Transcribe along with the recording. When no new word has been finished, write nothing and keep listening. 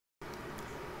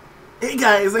Hey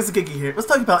guys, nice to kick you here. Let's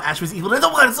talk about Ash vs. Evil Dead.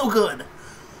 Oh, it's so good!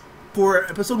 For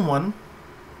episode 1,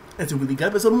 it's a really good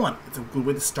episode 1. It's a good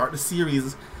way to start the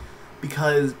series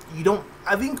because you don't...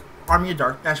 I think Army of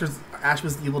Dark, Ash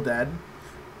vs. Evil Dead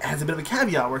has a bit of a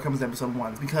caveat where it comes to episode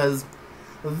 1 because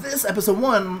this episode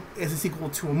 1 is a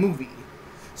sequel to a movie.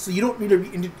 So you don't need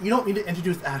to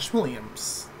introduce Ash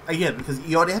Williams. Again, because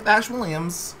you already have Ash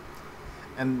Williams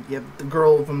and you have the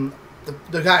girl from...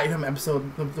 The guy from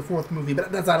episode, the 4th movie,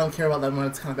 but I don't care about that one,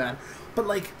 it's kind of bad. But,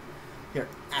 like, here,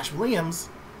 Ash Williams,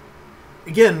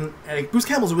 again, like, Bruce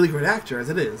Campbell's a really great actor, as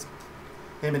it is.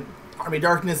 Him in Army of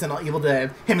Darkness and Evil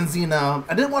Dead, him and Xena.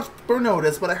 I didn't watch Burn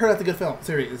Notice, but I heard that's a good film,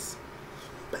 series.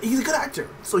 But he's a good actor,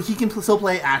 so he can still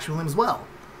play Ash Williams well.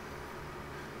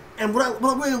 And what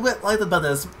I really liked about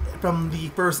this, from the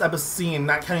first episode scene,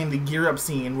 not counting the gear up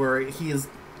scene, where he's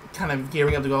kind of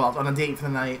gearing up to go out on a date for the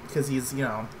night, because he's, you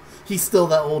know... He's still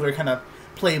that older kind of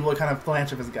playboy, kind of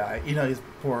philanthropist guy. You know, he's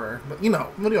poorer, but you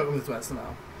know, what do you want to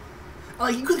know?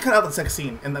 Like, you could cut out the sex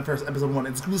scene in the first episode 1.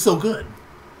 It's so good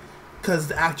because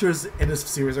the actors in this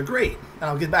series are great, and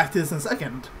I'll get back to this in a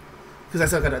second because I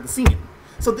still got out the scene.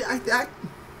 So the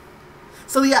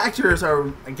actors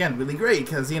are again really great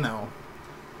because you know,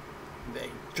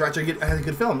 director has a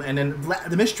good film, and then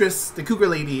the mistress, the cougar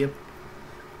lady,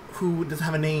 who doesn't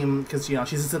have a name because, you know,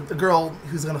 she's just a girl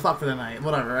who's gonna fuck for the night,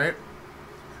 whatever, right?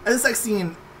 And the sex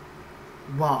scene,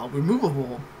 while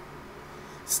removable,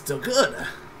 still good.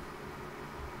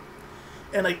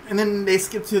 And like, and then they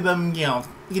skip to them, you know,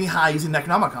 getting high using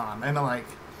Necronomicon, and they're like,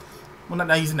 well,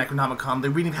 not using Necronomicon,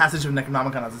 they're reading passage of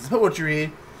Necronomicon as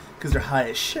poetry because they're high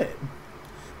as shit.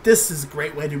 This is a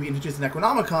great way to reintroduce the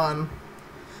Necronomicon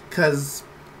because,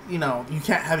 you know, you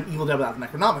can't have an Evil Dead without the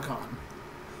Necronomicon.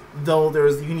 Though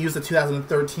you can use the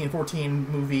 2013-14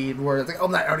 movie where it's like, oh,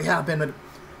 that already happened, but,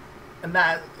 and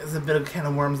that is a bit of can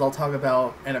of worms I'll talk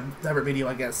about in a separate video,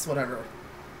 I guess, whatever.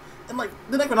 And like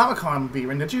the Necronomicon would be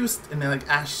introduced, and then like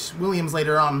Ash Williams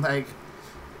later on, like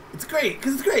it's great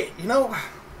because it's great, you know.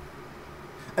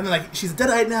 And then like she's a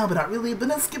deadite now, but not really. But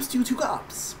then it skips to 2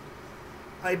 cops.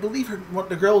 I believe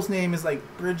the girl's name is like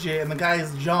Bridget, and the guy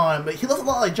is John, but he looks a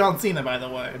lot like John Cena, by the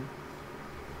way.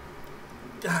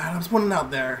 God, I'm just putting it out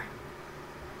there.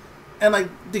 And like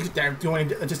they're doing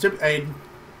just a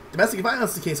domestic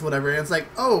violence case or whatever, and it's like,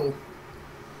 oh,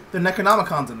 the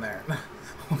Necronomicon's in there.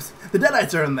 The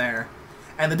Deadites are in there.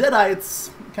 And the Deadites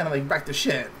kind of like back to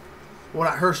shit. Well,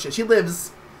 not her shit. She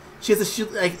lives, she has a,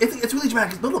 like, it's really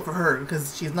dramatic build up for her,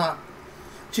 because she's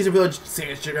a real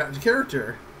serious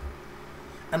character.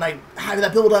 And like, having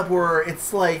that build up where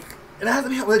it's like, it has a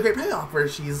really great payoff where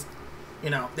she's,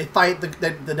 you know, they fight the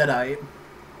Deadite.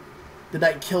 The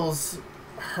Deadite kills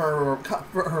her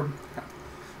partner.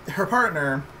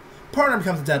 Partner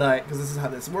becomes a Deadite, because this is how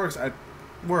this works.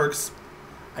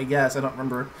 I guess, I don't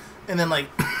remember. And then like,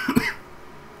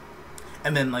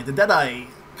 and then like the Deadite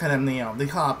kind of, you know, the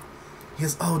cop, he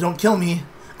goes, oh, don't kill me.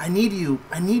 I need you,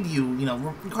 you know,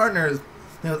 we're partners.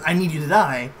 You know, I need you to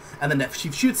die. And then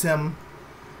she shoots him,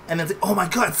 and then it's like, oh my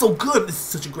god, it's so good. This is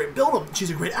such a great build-up. She's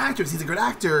a great actress. He's a great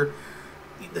actor.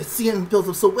 The scene builds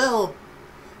up so well.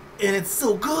 And it's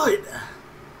so good,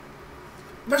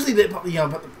 especially that, you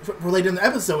know, related in the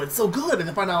episode. It's so good, and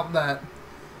to find out that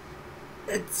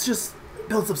it's just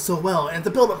builds up so well, and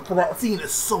the build up for that scene is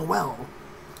so well.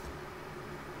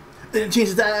 Then it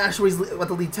changes to Ash where he's at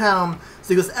the lead town, so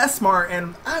he goes to S-Mart,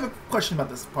 and I have a question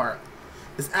about this part.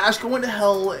 Is Ash going to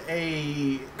hell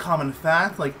a common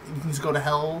fact? Like, you can just go to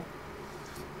hell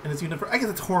in this universe? I guess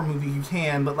it's a horror movie, you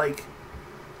can, but like,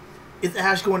 is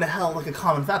Ash going to hell like a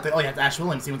common fact? Like, oh yeah, it's Ash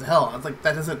Williams, he went to hell. I was like,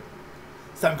 that doesn't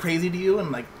sound crazy to you?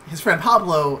 And like, his friend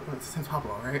Pablo, his name's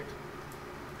Pablo, right?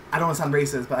 I don't want to sound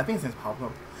racist, but I think his name's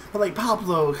Pablo. But like,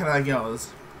 Pablo kind of like, you know,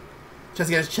 just to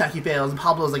get his check, he fails, and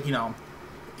Pablo's like, you know,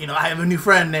 I have a new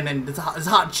friend, and it's a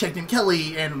hot chick named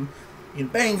Kelly, and you know,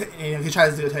 bang, you know, he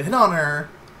tries to hit on her,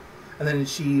 and then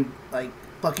she like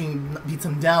fucking beats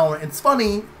him down. It's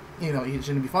funny, you know, it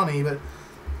shouldn't be funny, but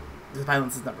the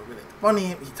violence is never really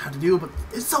funny. It's hard to do, but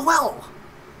it's so well.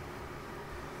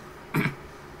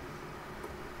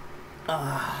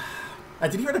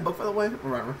 Did you read a book, by the way?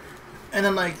 Or whatever. And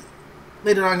then like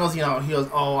later on, he goes,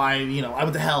 oh, I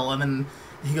went to hell, and then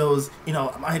he goes, you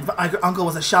know, my uncle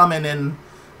was a shaman in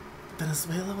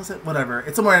Venezuela, was it? Whatever.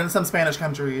 It's somewhere in some Spanish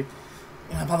country.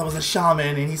 You know, my father was a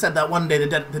shaman, and he said that one day the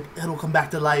dead will come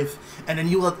back to life, and then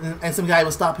and some guy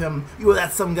will stop him. You were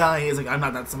that some guy. He's like, I'm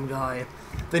not that some guy.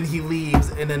 Then he leaves,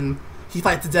 and then he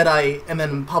fights the Deadite, and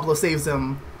then Pablo saves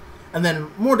him, and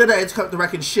then more Deadites come up to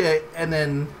wrecking shit, and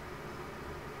then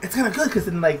it's kind of good because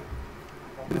then like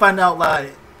you find out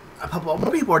like a couple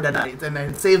more people are Deadites, and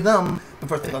then save them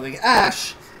before they go like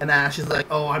Ash. And Ash is like,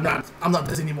 oh, I'm not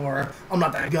this anymore. I'm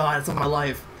not that god. It's not my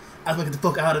life. I'm gonna get the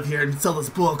fuck out of here and sell this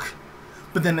book.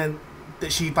 But then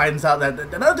she finds out that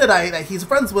another Deadite that he's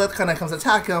friends with kind of comes to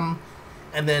attack him,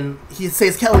 and then he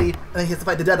saves Kelly, and then he has to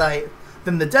fight the Deadite.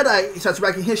 Then the Deadite, he starts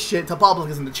wrecking his shit until Pablo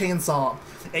gives him the chainsaw.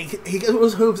 And he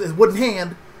goes his wooden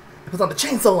hand and puts on the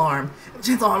chainsaw arm. And the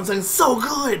chainsaw arm is so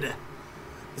good.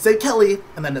 He saved Kelly,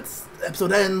 and then the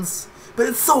episode ends. But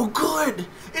it's so good!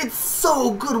 It's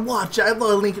so good! Watch it. I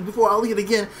thought I'd link it before, I'll link it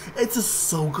again. It's just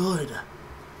so good.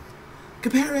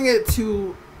 Comparing it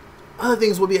to other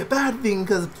things would be a bad thing,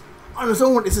 because on its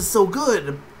own, it's just so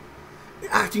good.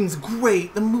 The acting's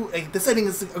great, the setting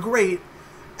is great.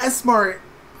 S-Mart,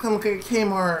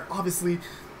 Kmart, obviously.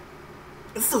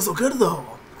 It's still so good,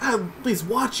 though. Please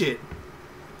watch it.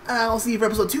 I'll see you for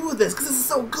episode 2 of this, because this is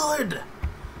so good!